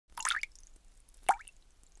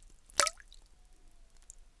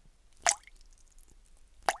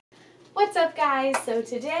What's up guys? So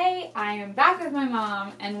today I am back with my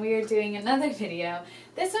mom and we are doing another video.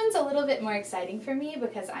 This one's a little bit more exciting for me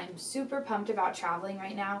because I'm super pumped about traveling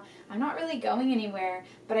right now. I'm not really going anywhere,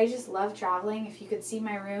 but I just love traveling. If you could see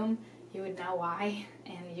my room, you would know why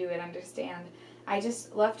and you would understand. I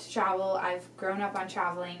just love to travel. I've grown up on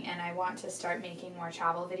traveling and I want to start making more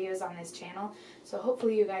travel videos on this channel. So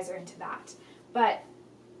hopefully you guys are into that. But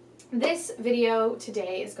this video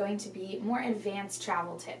today is going to be more advanced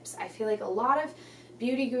travel tips. I feel like a lot of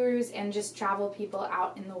beauty gurus and just travel people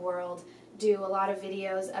out in the world do a lot of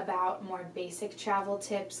videos about more basic travel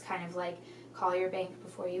tips, kind of like call your bank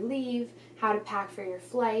before you leave, how to pack for your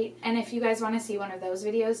flight. And if you guys want to see one of those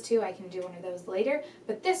videos too, I can do one of those later.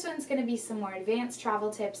 But this one's going to be some more advanced travel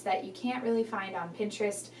tips that you can't really find on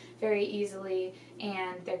Pinterest very easily,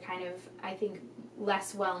 and they're kind of, I think,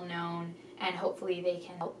 less well known, and hopefully they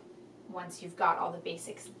can help once you've got all the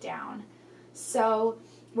basics down. So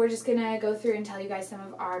we're just gonna go through and tell you guys some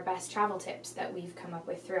of our best travel tips that we've come up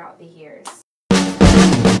with throughout the years.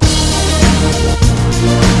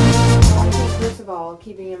 First of all,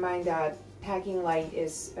 keeping in mind that packing light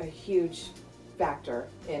is a huge factor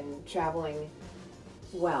in traveling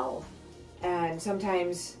well, and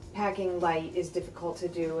sometimes packing light is difficult to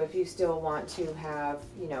do if you still want to have,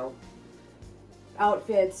 you know,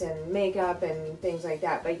 outfits and makeup and things like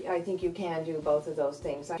that, but I think you can do both of those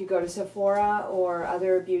things. If you go to Sephora or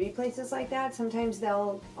other beauty places like that, sometimes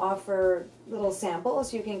they'll offer little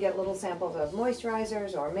samples. You can get little samples of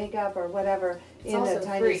moisturizers or makeup or whatever in a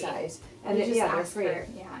tiny size. And they're free.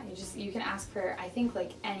 You can ask for, I think,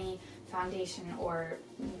 like any foundation or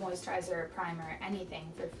moisturizer or primer, anything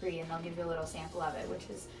for free, and they'll give you a little sample of it, which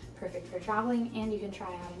is perfect for traveling, and you can try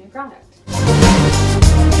out a new product.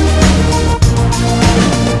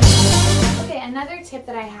 Okay, another tip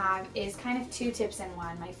that I have is kind of two tips in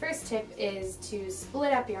one. My first tip is to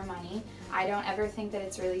split up your money. I don't ever think that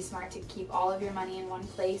it's really smart to keep all of your money in one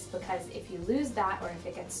place, because if you lose that or if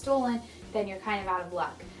it gets stolen, then you're kind of out of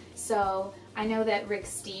luck. So I know that Rick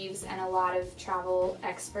Steves and a lot of travel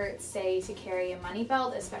experts say to carry a money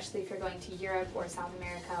belt, especially if you're going to Europe or South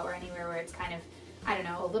America or anywhere where it's kind of, I don't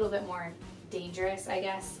know, a little bit more dangerous, I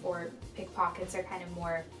guess, or pickpockets are kind of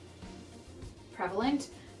more prevalent.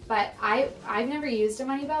 But I've never used a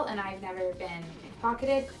money belt and I've never been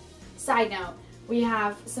pickpocketed. Side note, we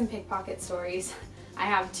have some pickpocket stories. I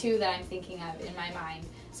have two that I'm thinking of in my mind.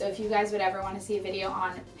 So if you guys would ever want to see a video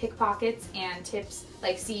on pickpockets and tips,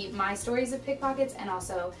 like see my stories of pickpockets and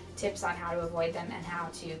also tips on how to avoid them and how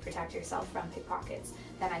to protect yourself from pickpockets,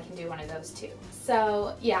 then I can do one of those too.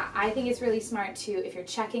 So yeah, I think it's really smart to, if you're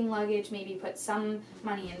checking luggage, maybe put some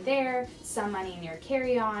money in there, some money in your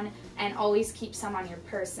carry-on, and always keep some on your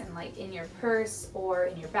person, like in your purse or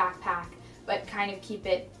in your backpack, but kind of keep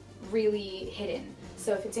it really hidden.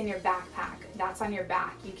 So if it's in your backpack, that's on your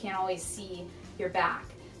back. You can't always see your back.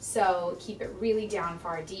 So keep it really down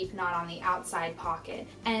far deep, not on the outside pocket.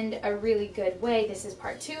 And a really good way, this is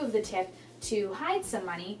part two of the tip, to hide some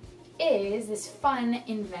money is this fun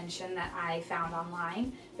invention that I found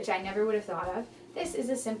online, which I never would have thought of. This is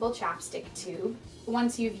a simple chapstick tube.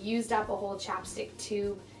 Once you've used up a whole chapstick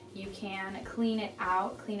tube, you can clean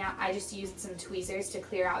out. I just used some tweezers to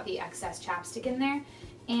clear out the excess chapstick in there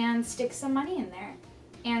and stick some money in there.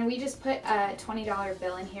 And we just put a $20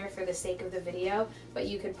 bill in here for the sake of the video, but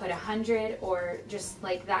you could put $100, or just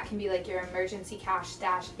like that can be like your emergency cash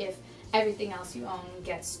stash if everything else you own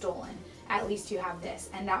gets stolen. At least you have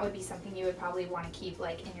this, and that would be something you would probably want to keep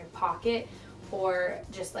like in your pocket or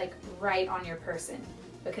just like right on your person,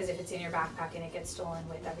 because if it's in your backpack and it gets stolen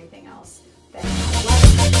with everything else, then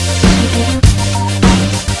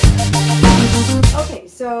okay,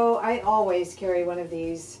 so I always carry one of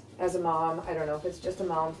these as a mom. I don't know if it's just a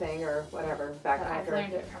mom thing or whatever, backpacker. I've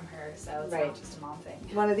learned it from her, so it's not just a mom thing.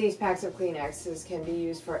 One of these packs of Kleenexes can be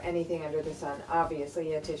used for anything under the sun.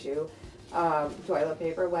 Obviously a tissue, toilet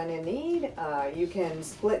paper when in need. You can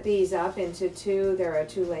split these up into two. They're a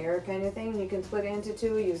two-layer kind of thing. You can split it into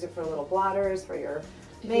two, use it for little blotters, for your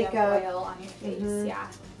makeup. You have oil on your face, yeah.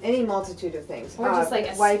 Any multitude of things. Or just like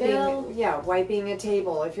a spill. Yeah, wiping a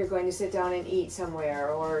table if you're going to sit down and eat somewhere,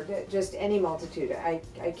 or just any multitude. I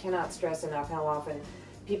cannot stress enough how often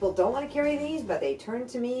people don't want to carry these, but they turn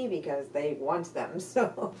to me because they want them.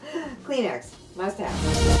 So, Kleenex, must have.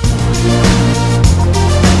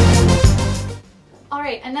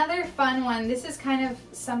 Alright, another fun one. This is kind of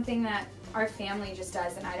something that our family just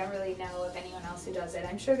does, and I don't really know of anyone else who does it.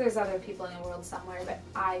 I'm sure there's other people in the world somewhere, but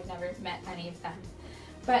I've never met any of them.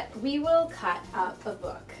 But we will cut up a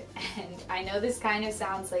book, and I know this kind of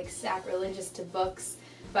sounds like sacrilegious to books,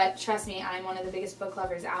 but trust me, I'm one of the biggest book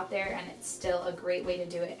lovers out there, and it's still a great way to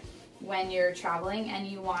do it. when you're traveling and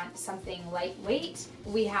you want something lightweight,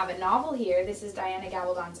 we have a novel here. This is Diana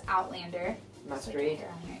Gabaldon's Outlander. Must read.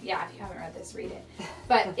 Yeah, if you haven't read this, read it.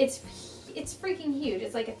 But it's freaking huge.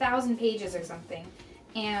 It's like 1,000 pages or something,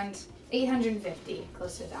 and 850,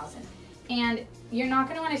 close to 1,000. And you're not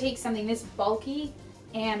going to want to take something this bulky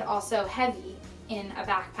and also heavy in a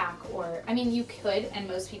backpack, or, I mean, you could, and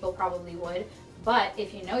most people probably would, but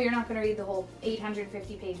if you know you're not going to read the whole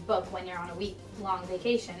 850-page book when you're on a week-long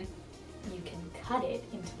vacation, you can cut it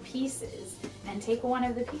into pieces and take one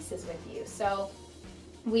of the pieces with you. So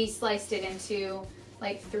we sliced it into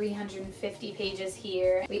like 350 pages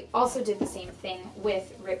here. We also did the same thing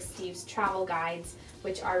with Rick Steves' travel guides,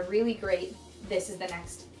 which are really great. This is the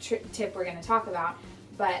next tip we're going to talk about.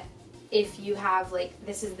 But if you have, like,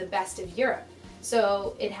 this is the best of Europe.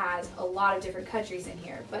 So it has a lot of different countries in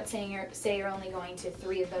here, but say you're only going to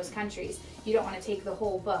 3 of those countries. You don't want to take the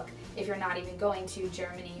whole book if you're not even going to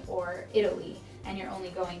Germany or Italy, and you're only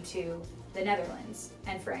going to the Netherlands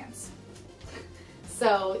and France.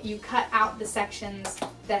 So you cut out the sections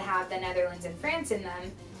that have the Netherlands and France in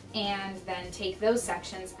them, and then take those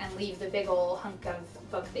sections and leave the big old hunk of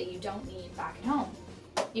book that you don't need back at home.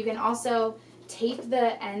 You can also tape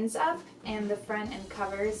the ends up and the front and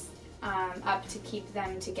covers up to keep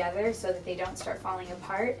them together so that they don't start falling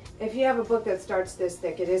apart. If you have a book that starts this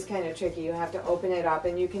thick, it is kind of tricky. You have to open it up,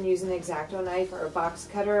 and you can use an X-Acto knife or a box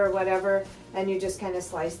cutter or whatever, and you just kind of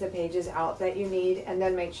slice the pages out that you need, and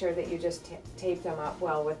then make sure that you just tape them up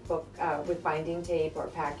well with binding tape or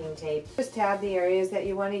packing tape. Just tab the areas that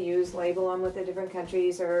you want to use, label them with the different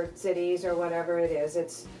countries or cities or whatever it is.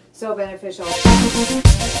 It's so beneficial.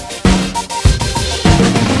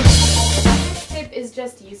 Tip is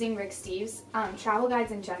just using Rick Steves. Travel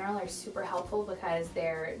guides in general are super helpful because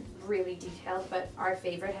they're really detailed, but our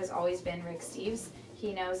favorite has always been Rick Steves.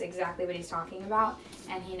 He knows exactly what he's talking about,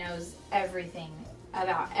 and he knows everything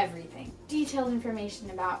about everything. Detailed information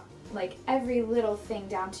about like every little thing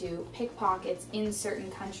down to pickpockets in certain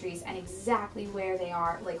countries and exactly where they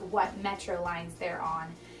are, like what metro lines they're on,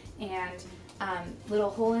 and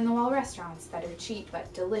little hole-in-the-wall restaurants that are cheap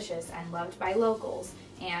but delicious and loved by locals,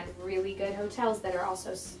 and really good hotels that are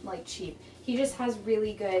also like cheap. He just has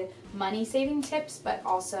really good money-saving tips, but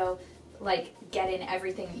also like get in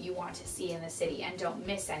everything that you want to see in the city and don't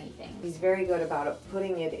miss anything. He's very good about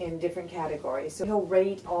putting it in different categories. So he'll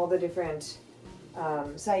rate all the different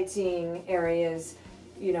sightseeing areas,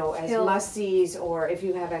 you know, as must-sees, or if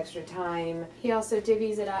you have extra time. He also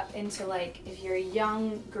divvies it up into, like, if you're a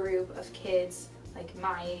young group of kids like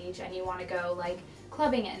my age and you want to go like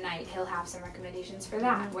clubbing at night, he'll have some recommendations for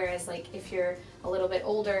that. Mm-hmm. Whereas like if you're a little bit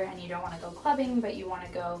older and you don't want to go clubbing but you want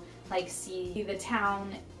to go like see the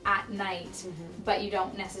town at night, mm-hmm. but you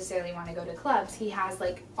don't necessarily want to go to clubs, he has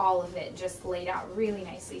like all of it just laid out really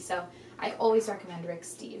nicely. So I always recommend Rick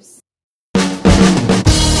Steves.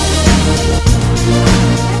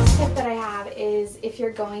 Tip that I have is if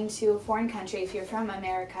you're going to a foreign country, if you're from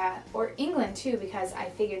America or England too, because I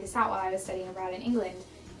figured this out while I was studying abroad in England.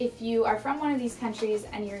 If you are from one of these countries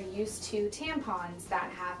and you're used to tampons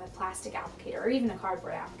that have a plastic applicator or even a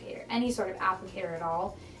cardboard applicator, any sort of applicator at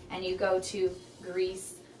all, and you go to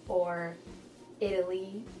Greece or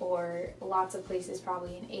Italy or lots of places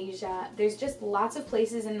probably in Asia, there's just lots of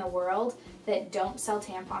places in the world that don't sell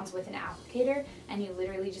tampons with an applicator, and you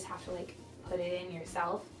literally just have to like put it in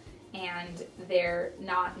yourself. And they're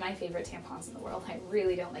not my favorite tampons in the world. I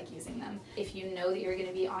really don't like using them. If you know that you're going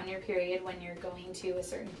to be on your period when you're going to a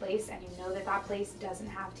certain place and you know that that place doesn't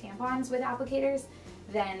have tampons with applicators,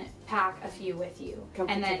 then pack a few with you.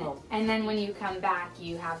 And then when you come back,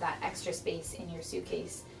 you have that extra space in your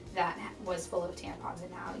suitcase that was full of tampons,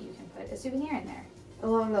 and now you can put a souvenir in there.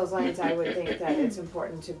 Along those lines, I would think that it's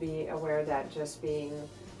important to be aware that just being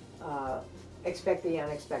expect the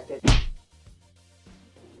unexpected.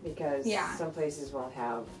 Because some places won't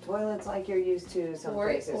have toilets like you're used to, some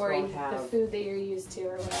places won't have the food that you're used to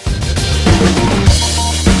or whatever.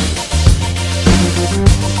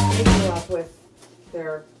 They grew up with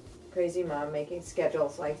their crazy mom making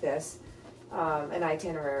schedules like this, an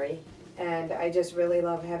itinerary, and I just really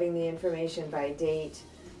love having the information by date,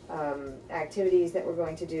 activities that we're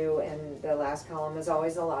going to do, and the last column is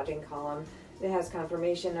always the lodging column. It has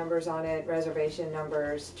confirmation numbers on it, reservation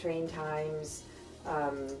numbers, train times.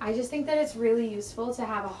 I just think that it's really useful to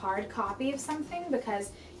have a hard copy of something,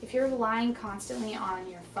 because if you're relying constantly on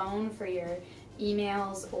your phone for your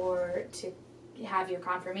emails or to have your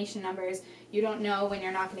confirmation numbers, you don't know when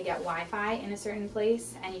you're not going to get Wi-Fi in a certain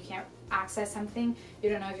place, and you can't access something, you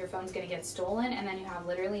don't know if your phone's going to get stolen, and then you have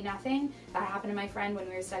literally nothing. That happened to my friend when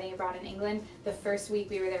we were studying abroad in England. The first week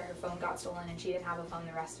we were there, her phone got stolen and she didn't have a phone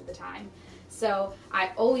the rest of the time. So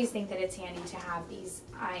I always think that it's handy to have these,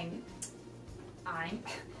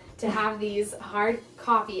 to have these hard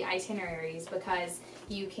copy itineraries, because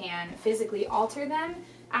you can physically alter them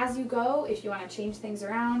as you go. If you want to change things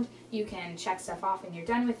around, you can check stuff off when you're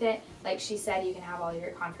done with it. Like she said, you can have all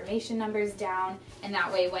your confirmation numbers down, and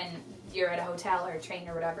that way when you're at a hotel or a train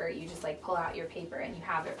or whatever, you just like pull out your paper and you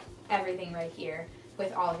have everything right here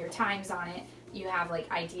with all of your times on it. You have like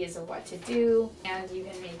ideas of what to do, and you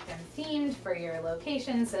can make them themed for your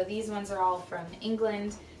location. So these ones are all from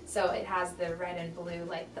England, so it has the red and blue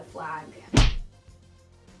like the flag.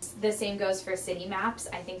 The same goes for city maps.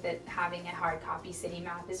 I think that having a hard copy city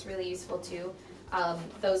map is really useful too.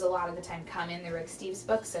 Those a lot of the time come in the Rick Steves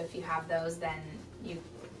book, so if you have those, then you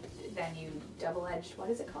double-edged, what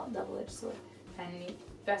is it called? Double-edged sword. And you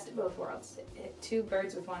best of both worlds. Two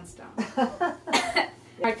birds with one stone.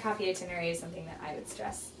 Hard copy itinerary is something that I would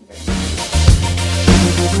stress very much.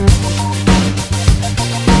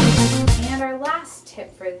 And our last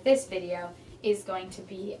tip for this video is going to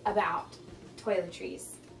be about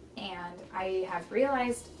toiletries. And I have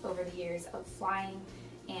realized over the years of flying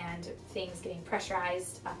and things getting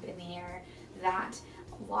pressurized up in the air that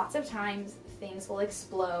lots of times things will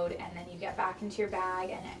explode, and then you get back into your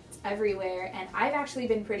bag and it's everywhere. And I've actually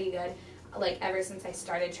been pretty good, like ever since I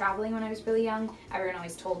started traveling when I was really young. Everyone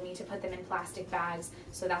always told me to put them in plastic bags,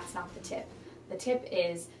 so that's not the tip. The tip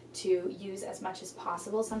is to use as much as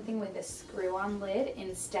possible something with a screw-on lid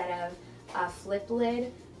instead of a flip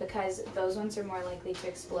lid, because those ones are more likely to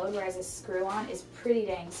explode, whereas a screw-on is pretty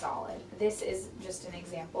dang solid. This is just an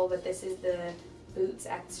example, but this is the Boots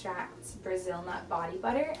Extracts Brazil Nut Body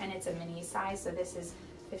Butter, and it's a mini size, so this is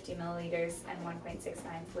 50 milliliters and 1.69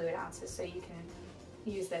 fluid ounces, so you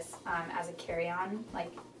can use this as a carry-on.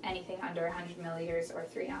 Like anything under 100 milliliters or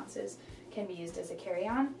 3 ounces can be used as a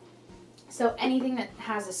carry-on. So anything that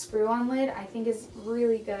has a screw-on lid I think is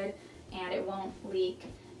really good, and it won't leak.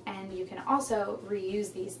 And you can also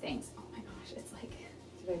reuse these things. Oh my gosh, it's like...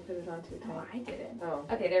 Did I put it on too tight? Oh, I did it. Oh.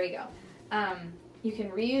 Okay, there we go. You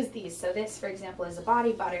can reuse these. So this, for example, is a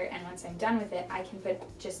body butter, and once I'm done with it, I can put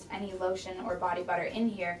just any lotion or body butter in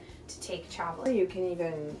here to take travel. Or you can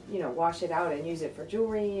even, wash it out and use it for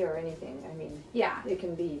jewelry or anything. I mean, yeah, it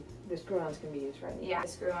can be, the screw-ons can be used for anything. Yeah, the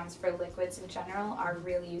screw-ons for liquids in general are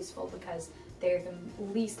really useful because they're the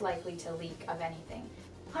least likely to leak of anything.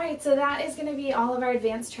 Alright, so that is going to be all of our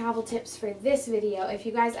advanced travel tips for this video. If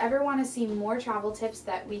you guys ever want to see more travel tips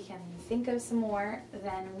that we can think of some more,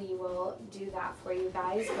 then we will do that for you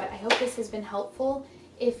guys. But I hope this has been helpful.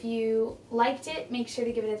 If you liked it, make sure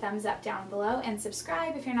to give it a thumbs up down below and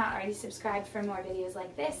subscribe if you're not already subscribed for more videos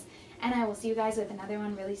like this. And I will see you guys with another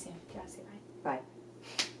one really soon. Do you want to say bye? Bye.